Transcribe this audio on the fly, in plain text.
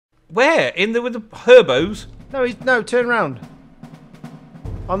Where? In the with the herbos? No, turn round.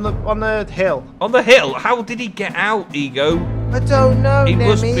 On the hill. On the hill? How did he get out, Ego? I don't know, He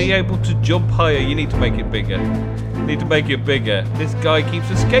must Nemmy. be able to jump higher. You need to make it bigger. You need to make it bigger. This guy keeps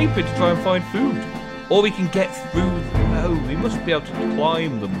escaping to try and find food. Or we can get through. No, we must be able to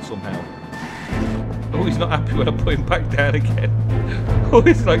climb them somehow. Oh, he's not happy when I put him back down again. Oh,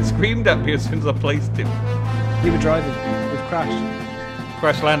 he's like screamed at me as soon as I placed him. You were driving. We've crashed.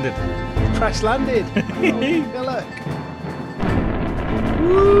 Crash landed. Crash landed. Oh, look.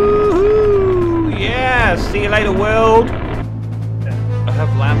 Woohoo! Yeah! See you later, world! I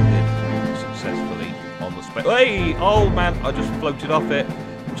have landed successfully on the space. Hey! Oh man, I just floated off it.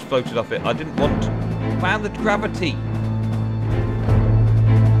 I didn't want to. Man, the gravity.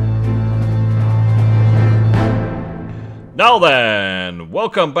 Now then,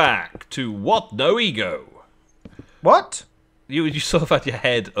 welcome back to What No Ego. What? You sort of had your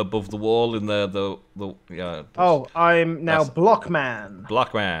head above the wall in the yeah. Oh, I'm now Blockman.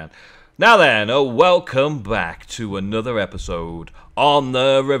 Blockman. Now then, welcome back to another episode on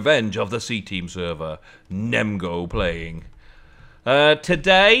the Revenge of the CTeam server, NemGo playing.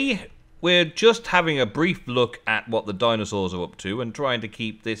 Today, we're just having a brief look at what the dinosaurs are up to and trying to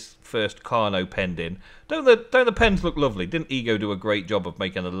keep this first Carno penned in. Don't the pens look lovely? Didn't Ego do a great job of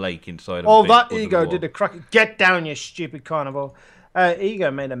making a lake inside of Oh, a that big Ego underwater? did a crack. Get down, you stupid carnivore. Ego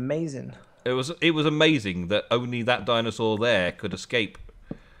made amazing. It was amazing that only that dinosaur there could escape.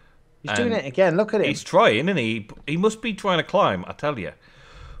 He's doing it again. Look at him. He's trying, isn't he? He must be trying to climb, I tell you.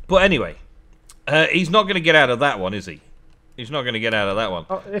 But anyway, he's not going to get out of that one, is he? He's not going to get out of that one.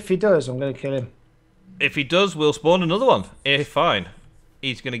 Oh, if he does, I'm going to kill him. If he does, we'll spawn another one. Fine.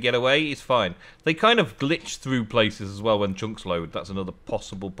 He's going to get away. He's fine. They kind of glitch through places as well when chunks load. That's another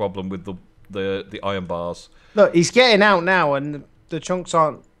possible problem with the iron bars. Look, he's getting out now, and the chunks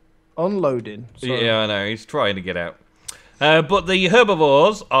aren't unloading. So. Yeah, I know. He's trying to get out. But the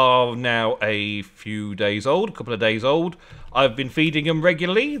herbivores are now a few days old, a couple of days old. I've been feeding them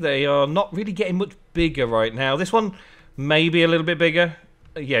regularly. They are not really getting much bigger right now. This one may be a little bit bigger.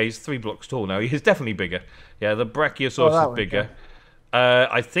 Yeah, he's 3 blocks tall now. He's definitely bigger. Yeah, the Brachiosaurus is bigger.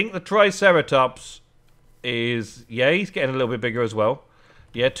 I think the Triceratops is... Yeah, he's getting a little bit bigger as well.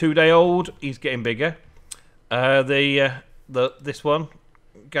 Yeah, 2-day-old, he's getting bigger. This one,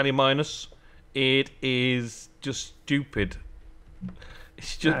 Gallimimus, it is just stupid.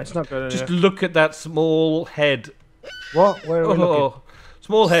 It's just, no, it's not good. Just look at that small head. What? Where are we looking?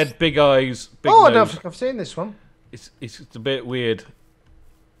 Small head, big eyes, big I nose. don't think I've seen this one. It's a bit weird.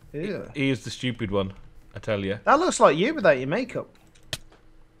 Yeah. He is the stupid one, I tell you. That looks like you without your makeup.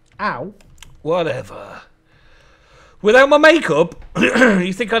 Ow. Whatever. Without my makeup?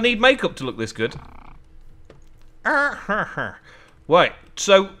 You think I need makeup to look this good? Right,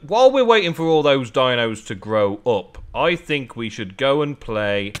 so while we're waiting for all those dinos to grow up, I think we should go and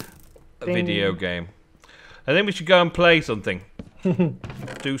play a video game. I think we should go and play something.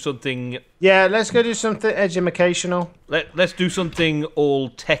 Do something... Yeah, let's go do something educational. Let's do something all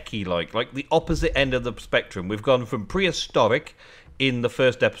techie like the opposite end of the spectrum. We've gone from prehistoric in the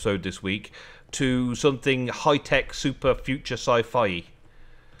first episode this week to something high-tech, super future sci-fi.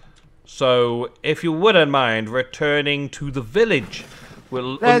 So, if you wouldn't mind returning to the village,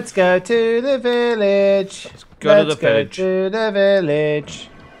 let's go to the village. Let's go to the village. To the village.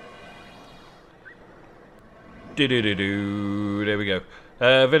 There we go.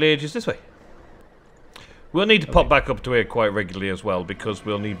 Village is this way. We'll need to pop back up to here quite regularly as well because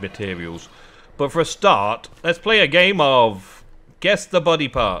we'll need materials. But for a start, let's play a game of Guess the Body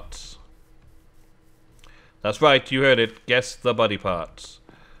Parts. That's right, you heard it. Guess the body parts.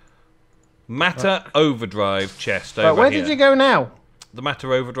 Matter Overdrive chest over where here. did you go now? The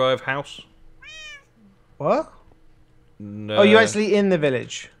Matter Overdrive house. What? No. Oh, you're actually in the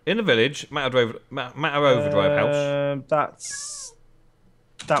village. In the village, Matter Overdrive house. That's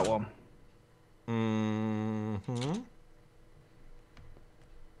that one.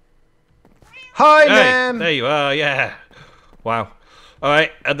 Hi, Hey, man. there you are. Yeah. Wow. All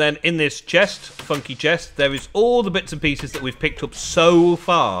right, and then in this chest, funky chest, there is all the bits and pieces that we've picked up so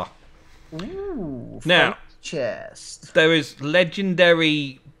far. Ooh, now, chest. There is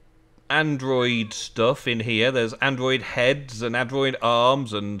legendary android stuff in here. There's android heads and android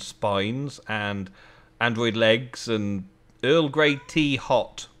arms and spines and android legs and Earl Grey tea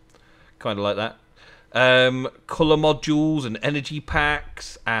hot, kind of like that. Color modules and energy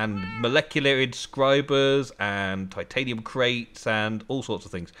packs and molecular inscribers and titanium crates and all sorts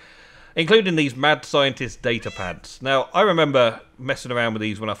of things, including these mad scientist data pads. Now, I remember messing around with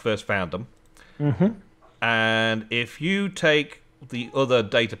these when I first found them. And if you take the other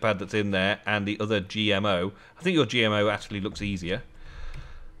datapad that's in there and the other GMO. I think your GMO actually looks easier.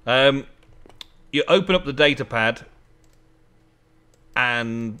 You open up the datapad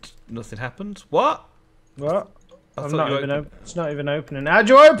and nothing happens. What? What? It's not even opening. How'd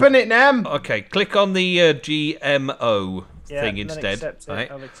you open it, Nem? Okay, click on the GMO thing instead.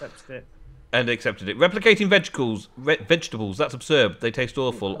 I've accepted it. And accepted it. Replicating vegetables, that's absurd. They taste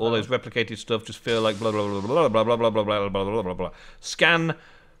awful. All those replicated stuff just feel like blah blah blah blah blah blah blah blah blah blah blah blah blah. Scan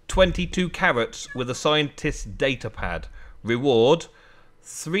 22 carrots with a scientist datapad. Reward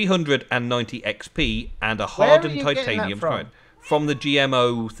 390 XP and a hardened titanium from the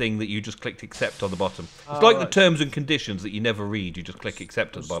GMO thing that you just clicked accept on the bottom. It's like the terms and conditions that you never read. You just click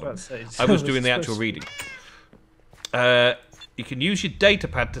accept at the bottom. I was doing the actual reading. You can use your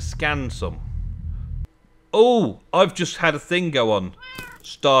datapad to scan some. Oh, I've just had a thing go on.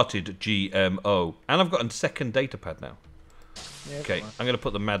 Started GMO. And I've got a second datapad now. Yeah, okay, I'm going to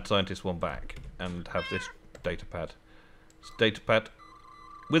put the mad scientist one back and have this datapad. It's datapad.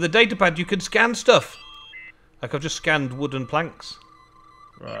 With a datapad, you can scan stuff. Like I've just scanned wooden planks.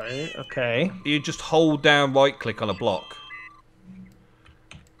 Right, okay. You just hold down right click on a block.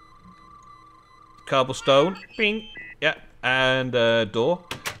 Cobblestone. Bing. Yeah. And door.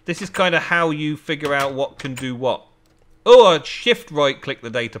 This is kind of how you figure out what can do what. Oh, I shift right click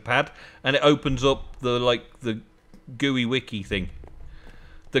the datapad and it opens up the GUI wiki thing.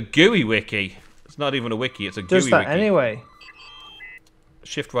 The GUI wiki. It's not even a wiki, it's a GUI wiki. Does that anyway?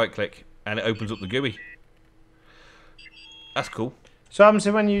 Shift right click and it opens up the GUI. That's cool. So what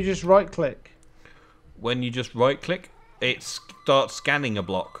happens when you just right click? When you just right click, it starts scanning a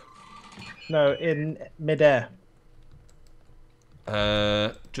block. No, in midair.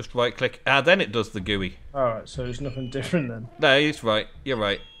 Just right click. Then it does the GUI. Alright, so there's nothing different then. No, it's right. You're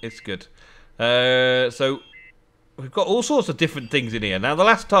right. It's good. So we've got all sorts of different things in here. Now, the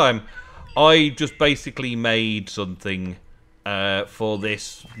last time I just basically made something for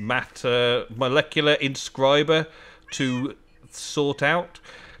this molecular inscriber to sort out.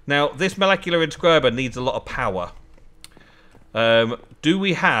 Now, this molecular inscriber needs a lot of power. Do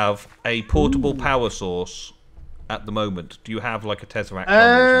we have a portable power source at the moment? Do you have like a Tesseract?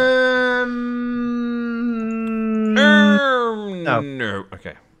 No.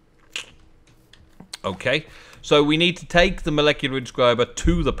 Okay. Okay. So we need to take the molecular inscriber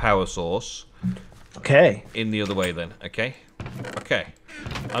to the power source. Okay. In the other way then. Okay. Okay.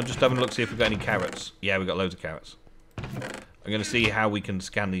 I'm just having a look, see if we've got any carrots. Yeah, we've got loads of carrots. I'm going to see how we can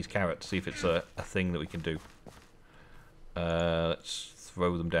scan these carrots, see if it's a thing that we can do. Let's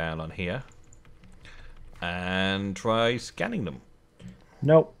throw them down on here. And try scanning them.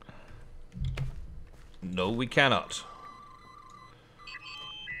 Nope. No, we cannot.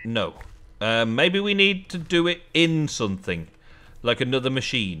 No. Maybe we need to do it in something. Like another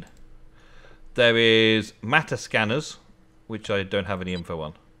machine. There is matter scanners, which I don't have any info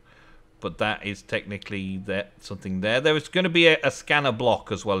on. But that is technically something there. There is going to be a scanner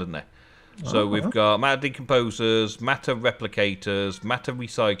block as well in there. So we've got matter decomposers, matter replicators, matter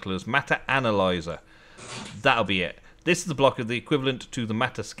recyclers, matter analyzer. That'll be it. This is the block of the equivalent to the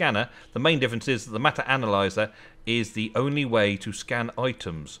matter scanner. The main difference is that the matter analyzer is the only way to scan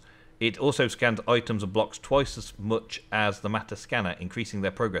items. It also scans items and blocks twice as much as the matter scanner, increasing their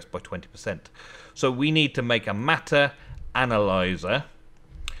progress by 20%. So we need to make a matter analyzer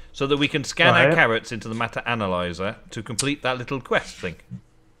so that we can scan our carrots into the matter analyzer to complete that little quest thing.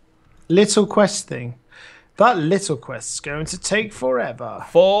 Little quest thing? That little quest's going to take forever.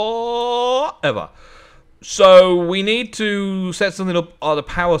 Forever. So we need to set something up on the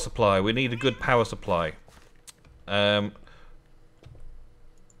power supply. We need a good power supply. Where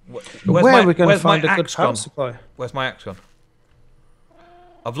are we going to find a good power supply? Where's my axe gone?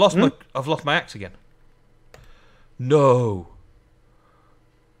 I've lost my axe again. No.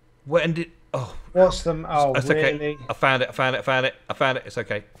 When did? Oh. What's them? Oh, it's really? Okay. I found it. It's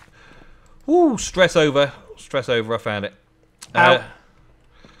okay. Ooh, stress over. I found it.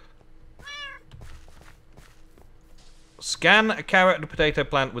 Scan a carrot and a potato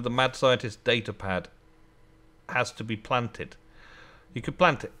plant with the mad scientist datapad. Has to be planted. You could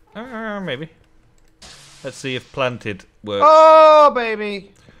plant it. Maybe. Let's see if planted works. Oh,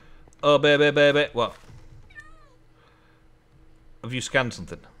 baby. Oh, baby. What? Have you scanned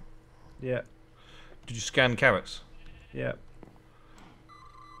something? Yeah. Did you scan carrots? Yeah.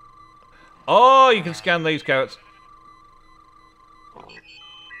 Oh, you can scan these carrots.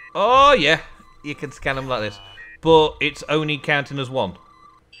 Oh, yeah. You can scan them like this. But it's only counting as one.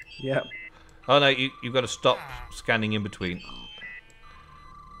 Yep. Oh, no, you've got to stop scanning in between.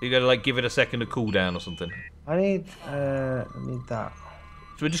 You've got to, like, give it a second to cool down or something. I need that.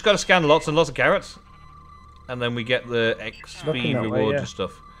 So we just got to scan lots and lots of carrots, and then we get the XP Looking that rewards way, yeah. and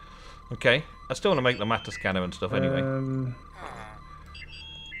stuff. Okay, I still want to make the matter scanner and stuff anyway.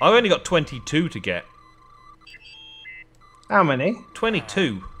 I've only got 22 to get. How many?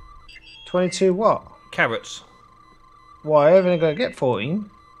 22 22 what? carrots. Why? I've only got to get 14.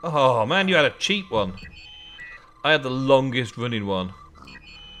 Oh man, you had a cheap one. I had the longest running one.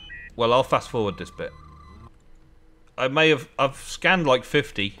 Well, I'll fast forward this bit. I've scanned like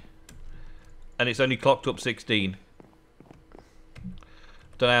 50, and it's only clocked up 16.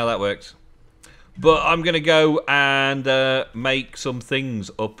 Don't know how that works. But I'm gonna go and make some things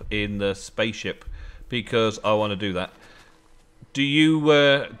up in the spaceship because I want to do that. Do you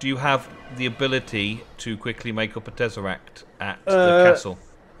have the ability to quickly make up a tesseract at the castle?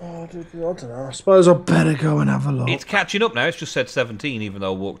 Oh, I don't know. I suppose I better go and have a look. It's catching up now. It's just said 17, even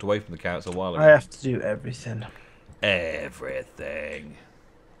though I walked away from the carrots a while ago. I have to do everything. Everything.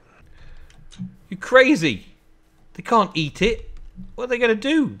 You're crazy. They can't eat it. What are they going to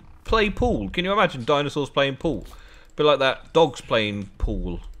do? Play pool? Can you imagine dinosaurs playing pool? Bit like that dogs playing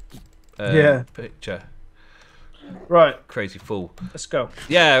pool picture. Right. Crazy fool. Let's go.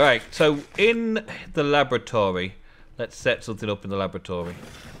 Yeah, right. So in the laboratory, let's set something up in the laboratory.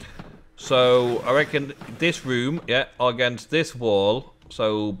 So I reckon this room, yeah, against this wall.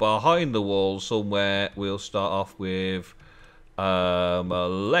 So behind the wall somewhere, we'll start off with molecular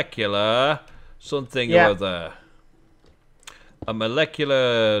something or other. A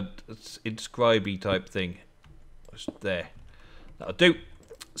molecular inscribey type thing. Just there. That'll do.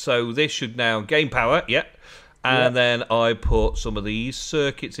 So this should now gain power, yeah. And then I put some of these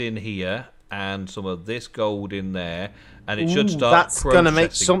circuits in here and some of this gold in there. And it should start That's going to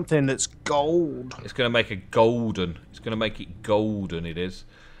make something that's gold. It's going to make a golden. It's going to make it golden, it is.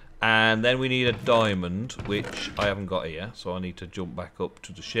 And then we need a diamond, which I haven't got here. So I need to jump back up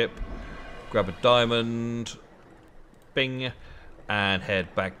to the ship. Grab a diamond. Bing. And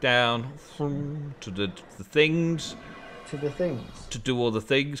head back down to the things. To the things. To do all the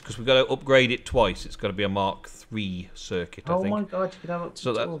things, because we've got to upgrade it twice. It's got to be a Mark III circuit, I think. Oh my god, you can have up to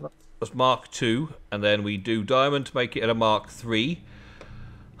so that's Mark II, and then we do diamond to make it at a Mark III.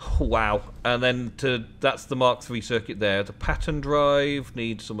 Wow. And then that's the Mark III circuit there. The pattern drive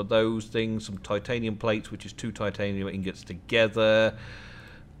needs some of those things, some titanium plates, which is 2 titanium ingots together.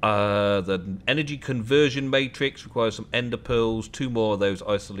 The energy conversion matrix requires some ender pearls, 2 more of those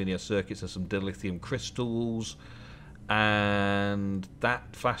isolinear circuits, and some dilithium crystals. And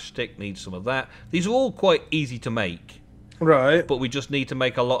that flash stick needs some of that. These are all quite easy to make. Right. But we just need to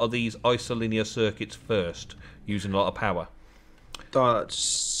make a lot of these isolinear circuits first, using a lot of power. Oh, that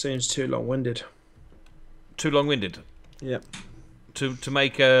seems too long-winded. Too long-winded? Yep. To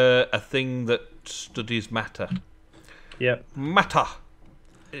make a thing that studies matter. Yep. Matter.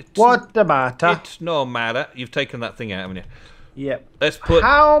 What the matter? It's no matter. You've taken that thing out, haven't you? Yep. Let's put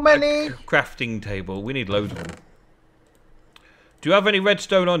how many? A crafting table. We need loads of them. Do you have any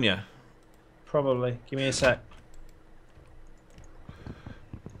redstone on you? Probably. Give me a sec.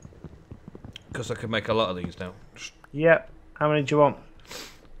 Because I can make a lot of these now. Yep. How many do you want?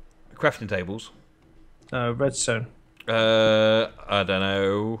 Crafting tables. Redstone. I don't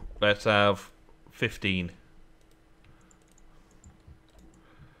know. Let's have 15.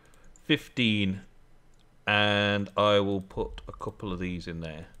 15. And I will put a couple of these in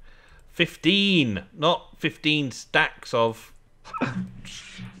there. 15! Not 15 stacks of...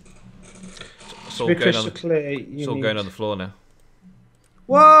 It's all going on the floor now.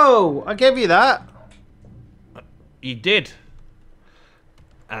 Whoa! I gave you that. You did.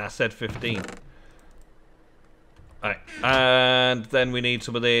 And I said 15. Alright. And then we need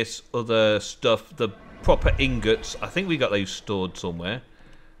some of this other stuff. The proper ingots. I think we got those stored somewhere.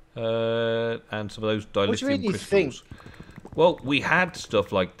 And some of those dilithium what do you really crystals. Think? Well, we had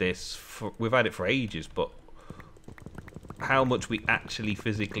stuff like this. We've had it for ages, but how much we actually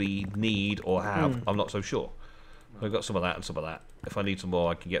physically need or have, I'm not so sure. We've got some of that and some of that. If I need some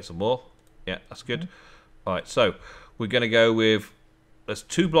more, I can get some more. Yeah, that's good. Alright, so we're going to go with... There's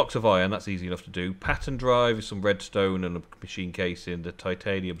 2 blocks of iron. That's easy enough to do. Pattern drive is some redstone and a machine casing. The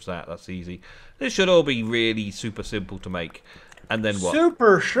titanium's that's easy. This should all be really super simple to make. And then what?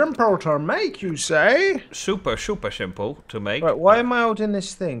 Super simple to make, you say? Super simple to make. Right, why am I holding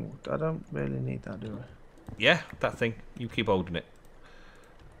this thing? I don't really need that, do I? Yeah, that thing. You keep holding it.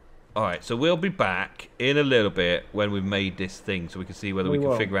 Alright, so we'll be back in a little bit when we've made this thing so we can see whether we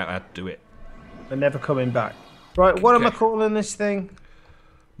can figure out how to do it. They're never coming back. Right, what am I calling this thing?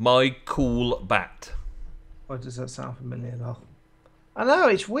 My cool bat. Why does that sound familiar though? I know,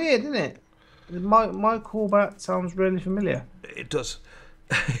 it's weird, isn't it? My callback sounds really familiar. It does.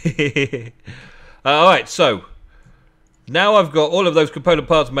 Alright, so now I've got all of those component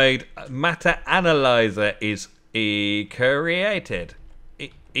parts made. Matter Analyzer is created.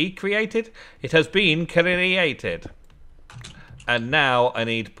 Created? It has been created. And now I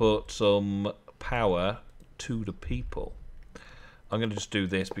need to put some power to the people. I'm going to just do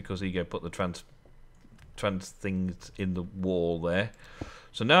this because Ego put the trans things in the wall there.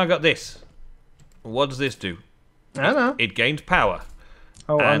 So now I got this. What does this do? I don't know. It gains power.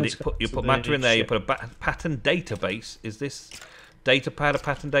 Oh, And you put matter in there, you put a pattern database. Is this datapad a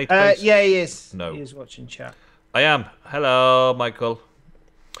pattern database? Yeah, he is. No. He is watching chat. I am. Hello, Michael.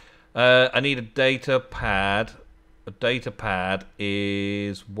 I need a datapad. A datapad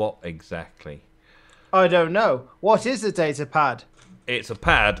is what exactly? I don't know. What is a datapad? It's a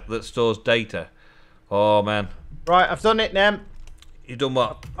pad that stores data. Oh, man. Right, I've done it, Nem. You done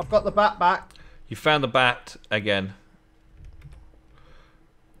what? I've got the bat back. You found the bat again.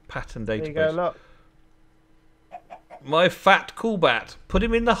 Pattern database. There you go, look. My fat cool bat. Put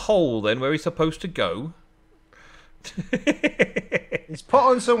him in the hole then where he's supposed to go. He's put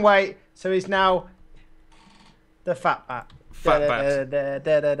on some weight, so he's now the fat bat. Fat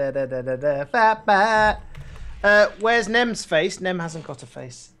bat. Fat bat. Where's Nem's face? Nem hasn't got a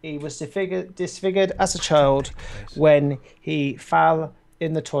face. He was disfigured as a child when he fell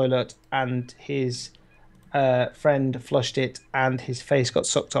in the toilet and his friend flushed it and his face got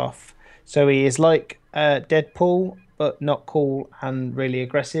sucked off. So he is like Deadpool, but not cool and really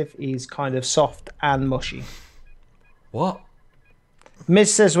aggressive. He's kind of soft and mushy. What?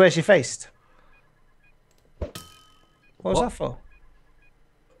 Miz says, where's your face? What was that for?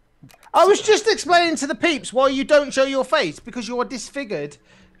 I was just explaining to the peeps why you don't show your face, because you are disfigured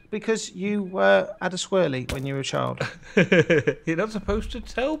because you had a swirly when you were a child. You're not supposed to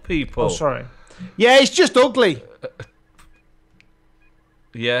tell people. Oh, sorry. Yeah, it's just ugly.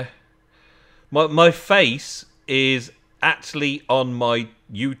 Yeah. My face is actually on my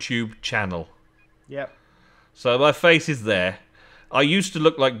YouTube channel. Yep. So my face is there. I used to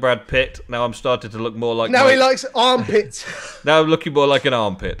look like Brad Pitt. Now I'm starting to look more like. Now he likes armpits. Now I'm looking more like an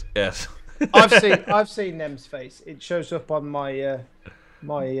armpit. Yes. I've seen Nem's face. It shows up on my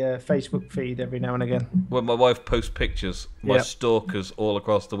my Facebook feed every now and again. When my wife posts pictures, my stalkers all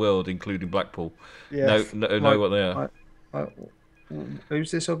across the world, including Blackpool, know what they are.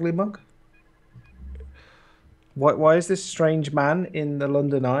 Who's this ugly mug? Why is this strange man in the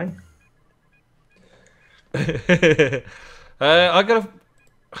London Eye? I've got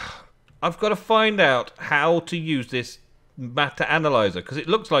to find out how to use this matter analyzer, because it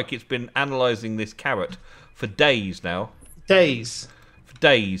looks like it's been analyzing this carrot for days now. Days. For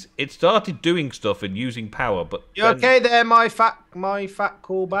days. It started doing stuff and using power, but you okay there, my fat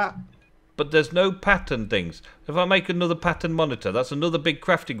cool bat? But there's no pattern things. If I make another pattern monitor, that's another big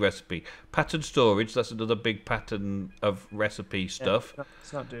crafting recipe. Pattern storage, that's another big pattern of recipe stuff. Yeah,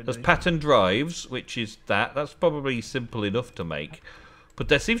 it's not doing There's anything. pattern drives, which is that's probably simple enough to make. But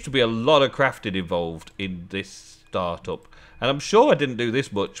there seems to be a lot of crafting involved in this startup. And I'm sure I didn't do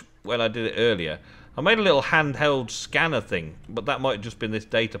this much when I did it earlier. I made a little handheld scanner thing, but that might have just been this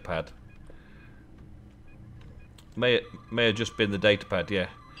data pad. May have just been the data pad, yeah.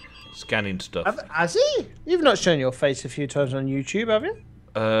 Scanning stuff. Has he? You've not shown your face a few times on YouTube, have you?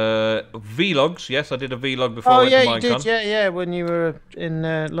 Vlogs, yes, I did a vlog before Oh, I went yeah, to you did, Minecon. yeah, when you were in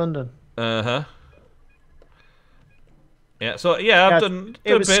London. Uh-huh. Yeah, so, yeah, I've done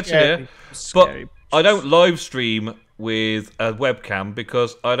a bit here. But I don't live stream with a webcam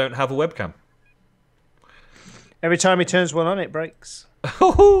because I don't have a webcam. Every time he turns one on, it breaks.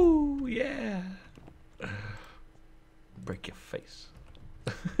 Oh, yeah. Break your face.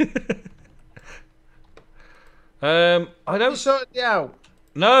 I don't sort it out.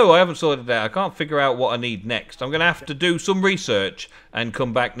 No, I haven't sorted it out. I can't figure out what I need next. I'm going to have to do some research and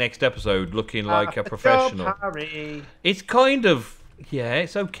come back next episode looking like a professional. It's kind of, yeah,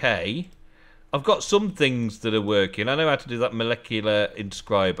 it's okay. I've got some things that are working. I know how to do that molecular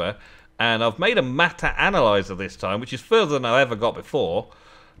inscriber, and I've made a matter analyzer this time, which is further than I ever got before.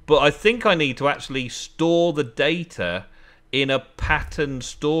 But I think I need to actually store the data in a pattern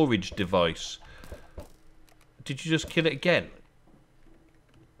storage device. Did you just kill it again?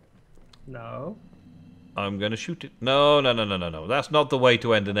 No. I'm going to shoot it. No. That's not the way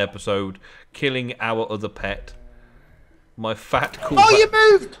to end an episode. Killing our other pet. My fat cool. Oh, you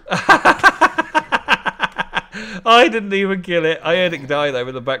moved! I didn't even kill it. I heard it die there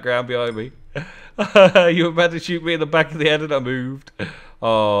in the background behind me. You were about to shoot me in the back of the head and I moved.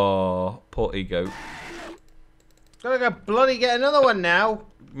 Oh, poor ego. Gotta go bloody get another one now.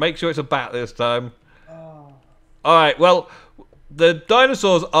 Make sure it's a bat this time. Alright, well, the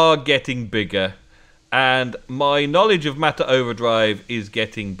dinosaurs are getting bigger, and my knowledge of matter overdrive is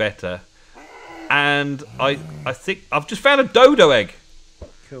getting better. And I think I've just found a dodo egg.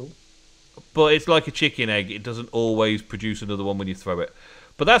 Cool. But it's like a chicken egg. It doesn't always produce another one when you throw it.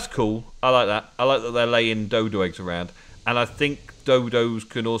 But that's cool. I like that. I like that they're laying dodo eggs around. And I think dodos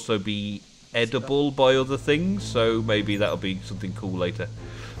can also be edible by other things. So maybe that'll be something cool later.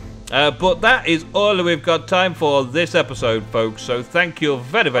 But that is all that we've got time for this episode, folks. So thank you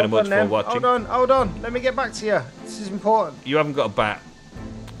very, very much for watching. Hold on. Let me get back to you. This is important. You haven't got a bat.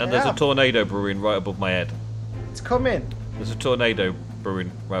 And there's a tornado brewing right above my head. It's coming. There's a tornado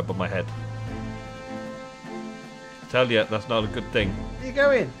brewing right above my head. Tell you, that's not a good thing. Where are you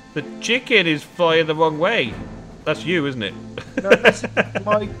going? The chicken is flying the wrong way. That's you, isn't it? No, that's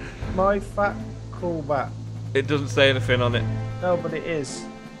my fat cool bat. It doesn't say anything on it. No, but it is.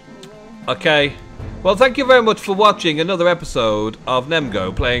 Okay. Well, thank you very much for watching another episode of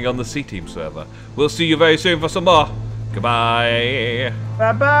NemGo playing on the CTeam server. We'll see you very soon for some more. Goodbye.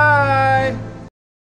 Bye-bye.